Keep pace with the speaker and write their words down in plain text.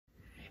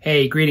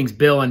Hey, greetings,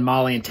 Bill and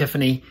Molly and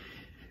Tiffany.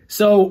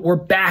 So we're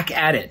back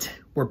at it.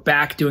 We're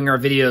back doing our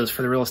videos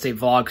for the Real Estate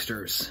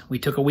Vlogsters. We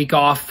took a week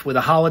off with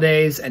the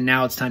holidays and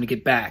now it's time to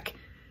get back.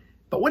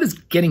 But what does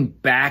getting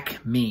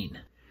back mean?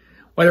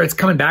 Whether it's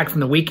coming back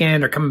from the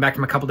weekend or coming back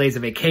from a couple days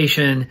of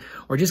vacation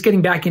or just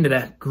getting back into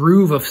the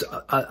groove of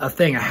a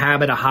thing, a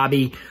habit, a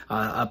hobby,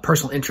 a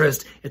personal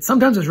interest,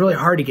 sometimes it's really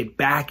hard to get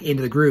back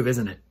into the groove,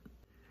 isn't it?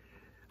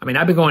 I mean,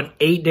 I've been going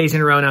 8 days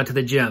in a row now to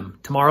the gym.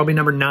 Tomorrow will be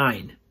number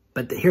 9.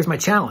 But here's my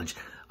challenge.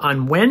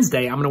 On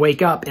Wednesday, I'm going to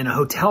wake up in a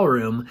hotel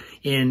room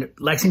in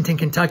Lexington,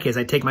 Kentucky as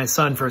I take my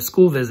son for a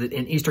school visit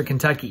in Eastern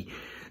Kentucky.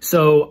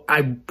 So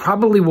I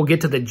probably will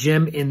get to the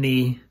gym in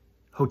the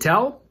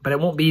hotel, but it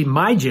won't be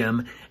my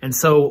gym. And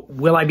so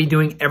will I be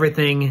doing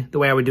everything the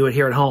way I would do it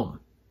here at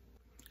home?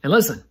 And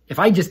listen, if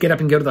I just get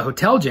up and go to the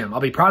hotel gym, I'll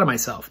be proud of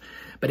myself.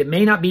 But it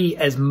may not be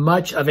as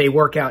much of a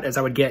workout as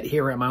I would get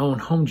here at my own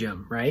home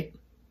gym, right?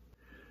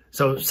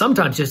 So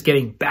sometimes just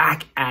getting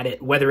back at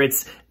it, whether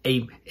it's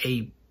a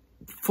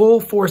full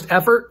force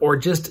effort or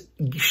just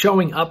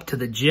showing up to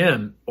the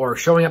gym or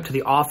showing up to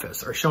the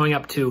office or showing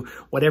up to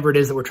whatever it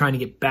is that we're trying to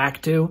get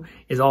back to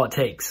is all it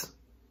takes.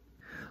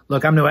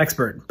 Look, I'm no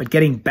expert, but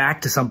getting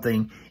back to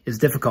something is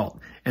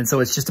difficult. And so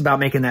it's just about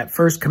making that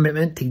first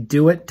commitment to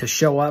do it, to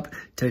show up,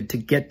 to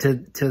get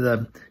to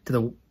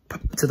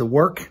the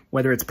work,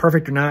 whether it's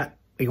perfect or not.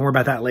 We can worry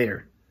about that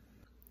later.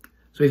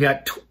 So we've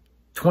got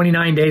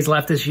 29 days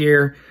left this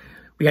year.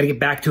 We got to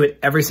get back to it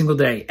every single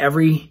day.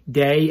 Every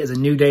day is a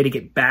new day to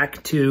get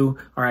back to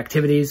our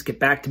activities, get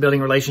back to building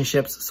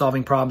relationships,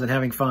 solving problems, and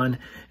having fun.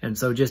 And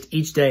so just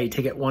each day,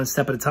 take it one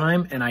step at a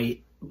time. And I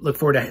look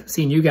forward to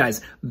seeing you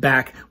guys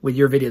back with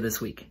your video this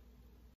week.